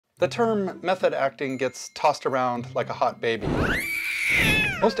The term method acting gets tossed around like a hot baby.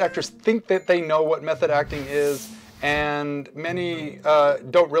 Most actors think that they know what method acting is, and many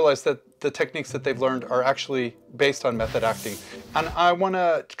don't realize that the techniques that they've learned are actually based on method acting. And I want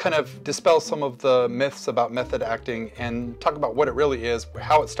to kind of dispel some of the myths about method acting and talk about what it really is,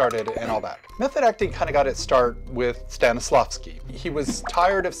 how it started, and all that. Method acting kind of got its start with Stanislavski. He was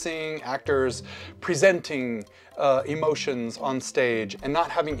tired of seeing actors presenting emotions on stage and not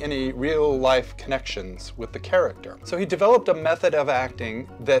having any real life connections with the character. So he developed a method of acting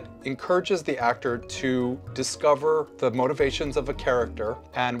that encourages the actor to discover the motivations of a character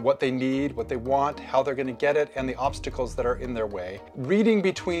and what they need, what they want, how they're going to get it, and the obstacles that are in their way. Reading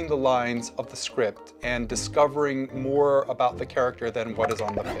between the lines of the script and discovering more about the character than what is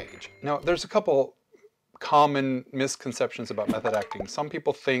on the page. Now, there's a couple common misconceptions about method acting. Some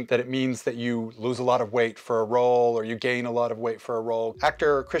people think that it means that you lose a lot of weight for a role or you gain a lot of weight for a role.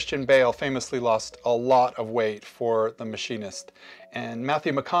 Actor Christian Bale famously lost a lot of weight for The Machinist. And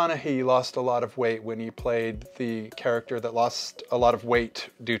Matthew McConaughey lost a lot of weight when he played the character that lost a lot of weight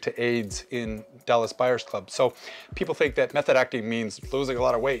due to AIDS in Dallas Buyers Club. So people think that method acting means losing a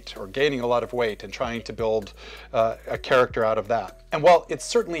lot of weight or gaining a lot of weight and trying to build a character out of that. And while it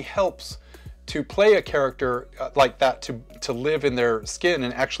certainly helps to play a character like that, to live in their skin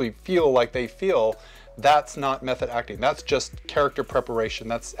and actually feel like they feel, that's not method acting. That's just character preparation.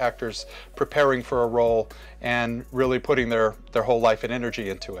 That's actors preparing for a role and really putting their whole life and energy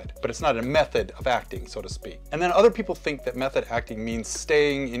into it. But it's not a method of acting, so to speak. And then other people think that method acting means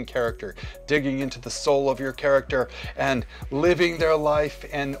staying in character, digging into the soul of your character and living their life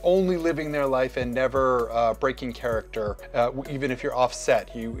and only living their life and never breaking character, even if you're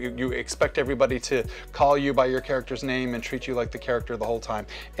offset. You expect everybody to call you by your character's name and treat you like the character the whole time.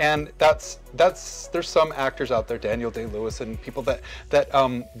 And there's some actors out there, Daniel Day-Lewis and people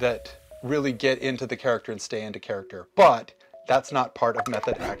that really get into the character and stay into character. But that's not part of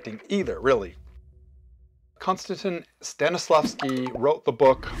method acting either, really. Constantin Stanislavski wrote the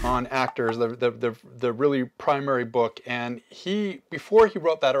book on actors, the really primary book, and before he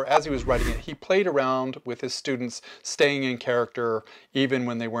wrote that, or as he was writing it, he played around with his students staying in character even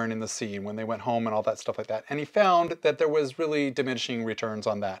when they weren't in the scene, when they went home and all that stuff like that. And he found that there was really diminishing returns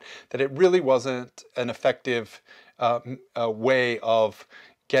on that it really wasn't an effective way of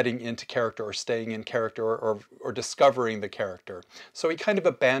getting into character or staying in character or discovering the character. So he kind of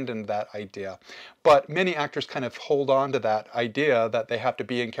abandoned that idea. But many actors kind of hold on to that idea that they have to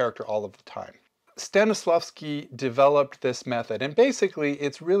be in character all of the time. Stanislavski developed this method, and basically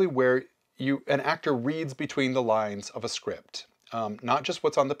it's really where an actor reads between the lines of a script. Not just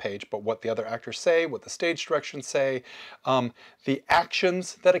what's on the page, but what the other actors say, what the stage directions say. The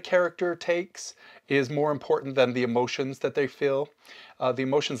actions that a character takes is more important than the emotions that they feel. The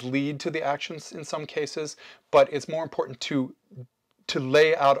emotions lead to the actions in some cases, but it's more important to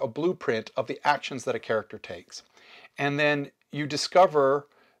lay out a blueprint of the actions that a character takes. And then you discover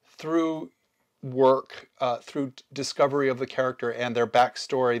through work, through discovery of the character and their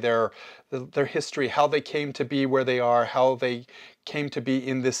backstory, their history, how they came to be where they are, how they came to be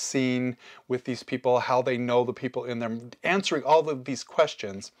in this scene with these people, how they know the people in them. Answering all of these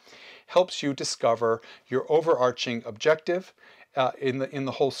questions helps you discover your overarching objective in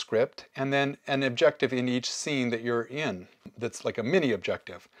the whole script, and then an objective in each scene that you're in that's like a mini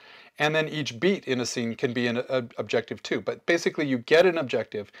objective. And then each beat in a scene can be an objective too. But basically you get an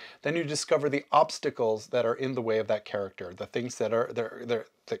objective, then you discover the obstacles that are in the way of that character, the things that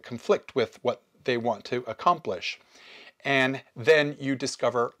that conflict with what they want to accomplish. And then you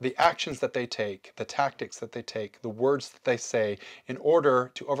discover the actions that they take, the tactics that they take, the words that they say in order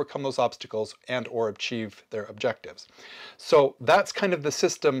to overcome those obstacles and or achieve their objectives. So that's kind of the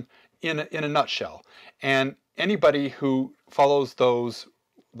system in a nutshell. And anybody who follows those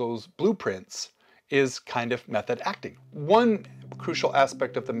blueprints is kind of method acting. One crucial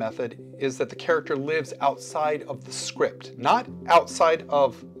aspect of the method is that the character lives outside of the script, not outside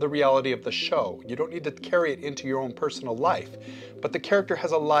of the reality of the show. You don't need to carry it into your own personal life, but the character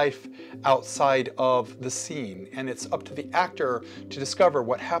has a life outside of the scene, and it's up to the actor to discover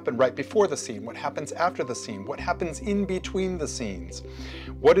what happened right before the scene, what happens after the scene, what happens in between the scenes.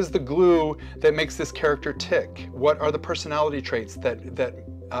 What is the glue that makes this character tick? What are the personality traits that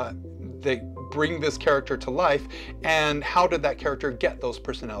they bring this character to life, and how did that character get those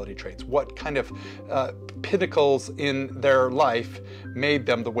personality traits? What kind of pinnacles in their life made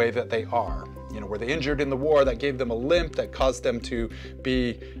them the way that they are? You know, were they injured in the war that gave them a limp that caused them to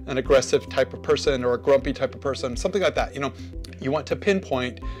be an aggressive type of person or a grumpy type of person, something like that. You know, you want to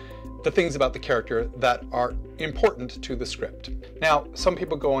pinpoint the things about the character that are important to the script. Now, some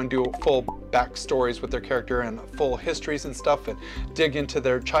people go and do full backstories with their character and full histories and stuff and dig into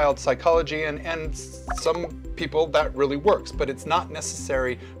their child psychology, and some people that really works, but it's not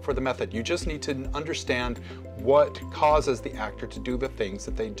necessary for the method. You just need to understand what causes the actor to do the things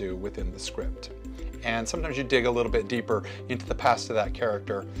that they do within the script. And sometimes you dig a little bit deeper into the past of that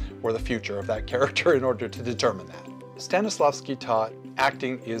character or the future of that character in order to determine that. Stanislavski taught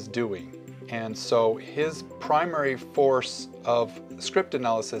acting is doing. And so his primary force of script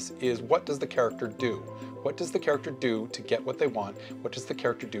analysis is, what does the character do? What does the character do to get what they want? What does the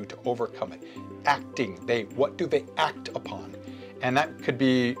character do to overcome it? Acting, what do they act upon? And that could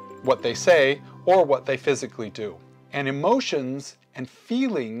be what they say or what they physically do. And emotions and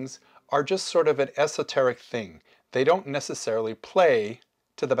feelings are just sort of an esoteric thing. They don't necessarily play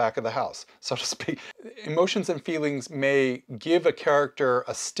to the back of the house, so to speak. Emotions and feelings may give a character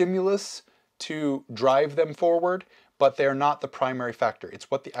a stimulus to drive them forward, but they're not the primary factor. It's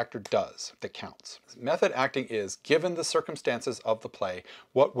what the actor does that counts. Method acting is, given the circumstances of the play,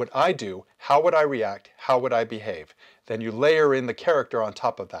 what would I do? How would I react? How would I behave? Then you layer in the character on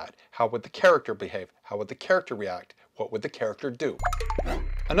top of that. How would the character behave? How would the character react? What would the character do?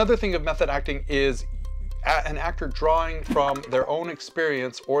 Another thing of method acting is an actor drawing from their own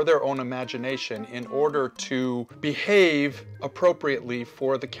experience or their own imagination in order to behave appropriately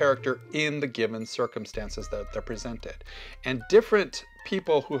for the character in the given circumstances that they're presented. And different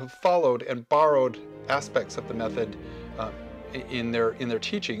people who have followed and borrowed aspects of the method in their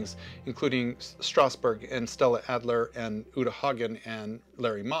teachings, including Strasberg and Stella Adler and Uta Hagen and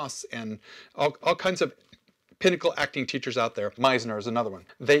Larry Moss and all kinds of pinnacle acting teachers out there. Meisner is another one.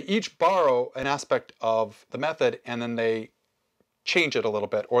 They each borrow an aspect of the method and then they change it a little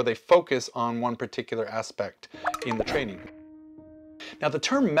bit, or they focus on one particular aspect in the training. Now, the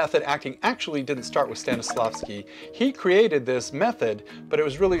term method acting actually didn't start with Stanislavski. He created this method, but it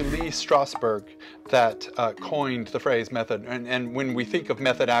was really Lee Strasberg that coined the phrase method. And when we think of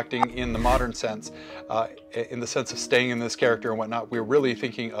method acting in the modern sense, in the sense of staying in this character and whatnot, we're really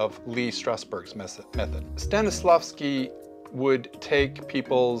thinking of Lee Strasberg's method. Stanislavski would take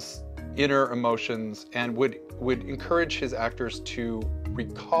people's inner emotions and would encourage his actors to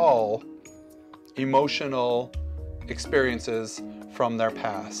recall emotional experiences from their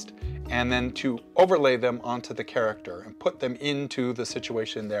past, and then to overlay them onto the character and put them into the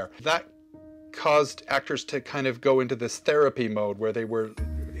situation there. That caused actors to kind of go into this therapy mode where they were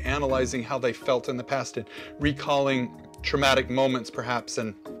analyzing how they felt in the past and recalling traumatic moments perhaps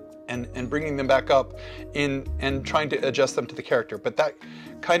and bringing them back up and trying to adjust them to the character. But that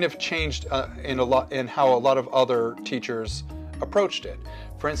kind of changed in how a lot of other teachers approached it.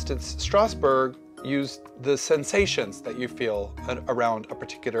 For instance, Strasberg used the sensations that you feel around a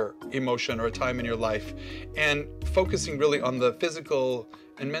particular emotion or a time in your life, and focusing really on the physical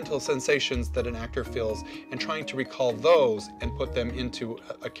and mental sensations that an actor feels and trying to recall those and put them into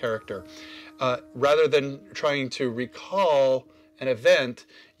a character. Rather than trying to recall an event,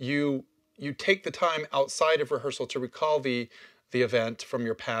 you take the time outside of rehearsal to recall the event from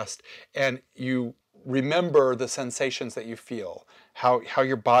your past, and you remember the sensations that you feel, how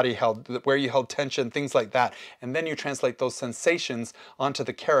your body held, where you held tension, things like that. And then you translate those sensations onto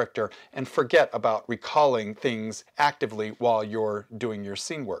the character and forget about recalling things actively while you're doing your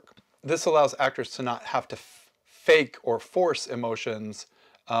scene work. This allows actors to not have to fake or force emotions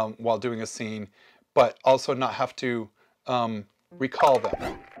while doing a scene, but also not have to recall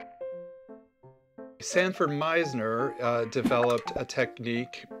them. Sandford Meisner developed a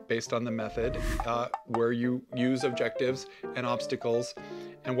technique based on the method where you use objectives and obstacles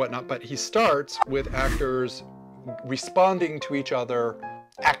and whatnot, but he starts with actors responding to each other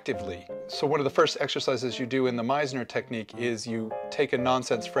actively. So one of the first exercises you do in the Meisner technique is you take a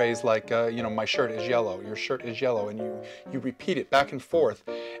nonsense phrase like, you know, my shirt is yellow, your shirt is yellow, and you repeat it back and forth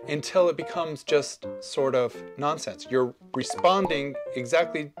until it becomes just sort of nonsense. You're responding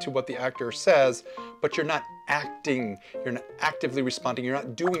exactly to what the actor says, but you're not acting, you're not actively responding, you're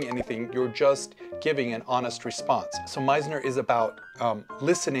not doing anything, you're just giving an honest response. So Meisner is about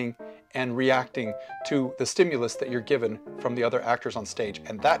listening and reacting to the stimulus that you're given from the other actors on stage,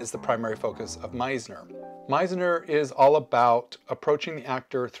 and that is the primary focus of Meisner. Meisner is all about approaching the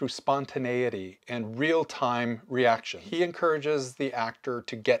actor through spontaneity and real-time reaction. He encourages the actor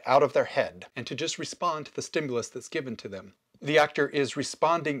to get out of their head and to just respond to the stimulus that's given to them. The actor is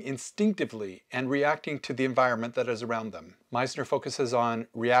responding instinctively and reacting to the environment that is around them. Meisner focuses on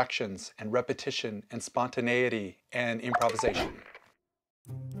reactions and repetition and spontaneity and improvisation.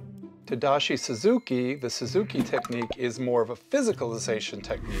 Tadashi Suzuki, the Suzuki technique, is more of a physicalization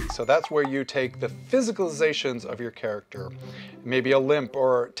technique. So that's where you take the physicalizations of your character, maybe a limp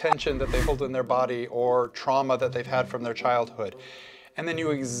or tension that they hold in their body or trauma that they've had from their childhood, and then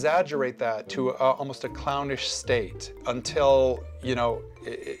you exaggerate that to almost a clownish state until, you know,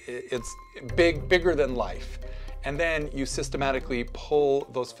 it's bigger than life. And then you systematically pull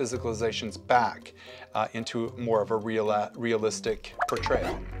those physicalizations back into more of a realistic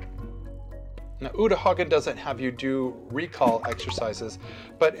portrayal. Now, Uta Hagen doesn't have you do recall exercises,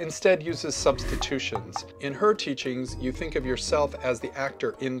 but instead uses substitutions. In her teachings, you think of yourself as the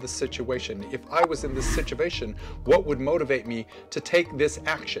actor in the situation. If I was in this situation, what would motivate me to take this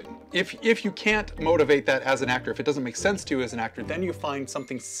action? If you can't motivate that as an actor, if it doesn't make sense to you as an actor, then you find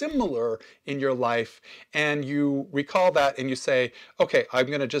something similar in your life and you recall that and you say, okay, I'm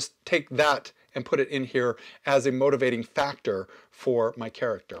going to just take that and put it in here as a motivating factor for my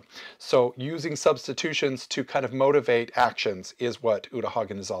character. So using substitutions to kind of motivate actions is what Uta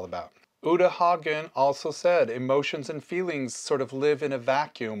Hagen is all about. Uta Hagen also said emotions and feelings sort of live in a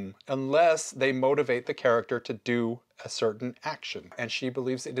vacuum unless they motivate the character to do a certain action. And she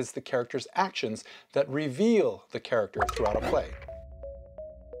believes it is the character's actions that reveal the character throughout a play.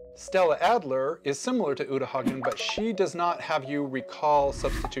 Stella Adler is similar to Uta Hagen, but she does not have you recall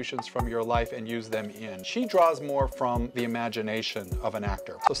substitutions from your life and use them in. She draws more from the imagination of an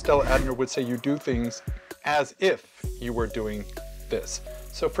actor. So Stella Adler would say you do things as if you were doing this.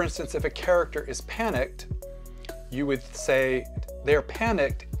 So for instance, if a character is panicked, you would say they're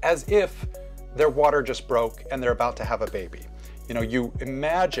panicked as if their water just broke and they're about to have a baby. You know, you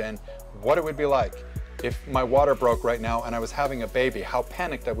imagine what it would be like if my water broke right now and I was having a baby, how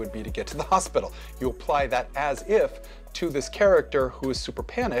panicked I would be to get to the hospital. You apply that as if to this character who is super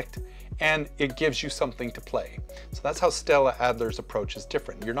panicked, and it gives you something to play. So that's how Stella Adler's approach is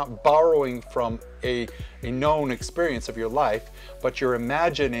different. You're not borrowing from a known experience of your life, but you're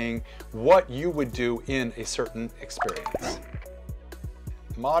imagining what you would do in a certain experience.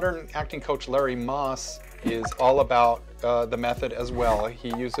 Modern acting coach Larry Moss is all about the method as well. He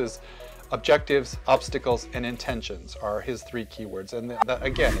uses objectives, obstacles, and intentions are his three keywords. And that,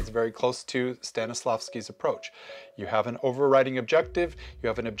 again, is very close to Stanislavski's approach. You have an overriding objective, you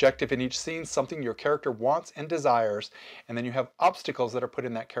have an objective in each scene, something your character wants and desires, and then you have obstacles that are put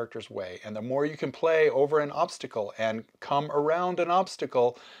in that character's way. And the more you can play over an obstacle and come around an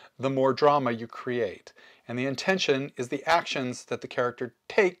obstacle, the more drama you create. And the intention is the actions that the character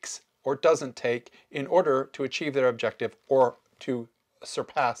takes or doesn't take in order to achieve their objective or to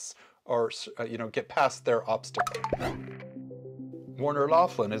surpass or get past their obstacle. Warner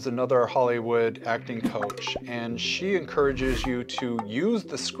Loughlin is another Hollywood acting coach, and she encourages you to use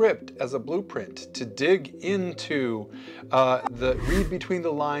the script as a blueprint, to dig into read between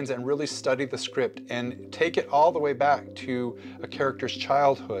the lines and really study the script and take it all the way back to a character's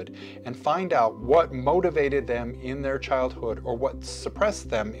childhood and find out what motivated them in their childhood or what suppressed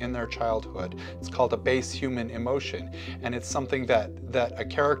them in their childhood. It's called a base human emotion, and it's something that a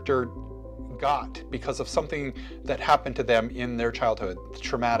character got because of something that happened to them in their childhood,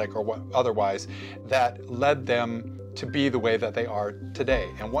 traumatic or otherwise, that led them to be the way that they are today.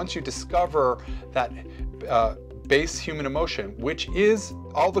 And once you discover that base human emotion, which is,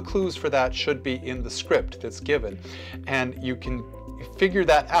 all the clues for that should be in the script that's given, and you can figure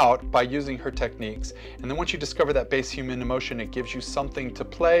that out by using her techniques. And then once you discover that base human emotion, it gives you something to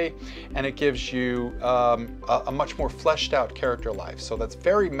play, and it gives you a much more fleshed out character life. So that's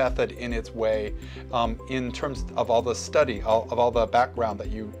very method in its way, in terms of all the study, of all the background that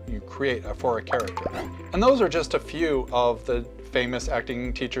you create for a character. And those are just a few of the famous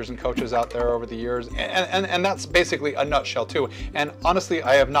acting teachers and coaches out there over the years, and that's basically a nutshell too. And honestly,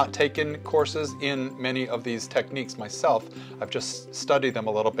 I have not taken courses in many of these techniques myself. I've just studied them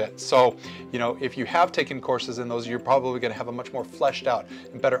a little bit. So, you know, if you have taken courses in those, you're probably going to have a much more fleshed out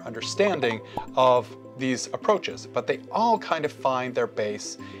and better understanding of these approaches, but they all kind of find their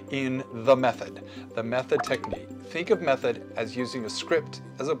base in the method technique. Think of method as using a script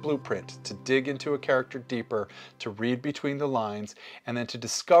as a blueprint to dig into a character deeper, to read between the lines, and then to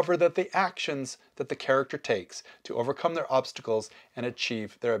discover that the actions that the character takes to overcome their obstacles and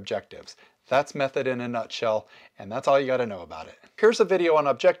achieve their objectives. That's method in a nutshell, and that's all you got to know about it. Here's a video on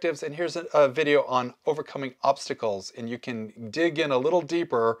objectives, and here's a video on overcoming obstacles, and you can dig in a little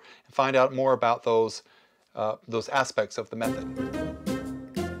deeper and find out more about those aspects of the method.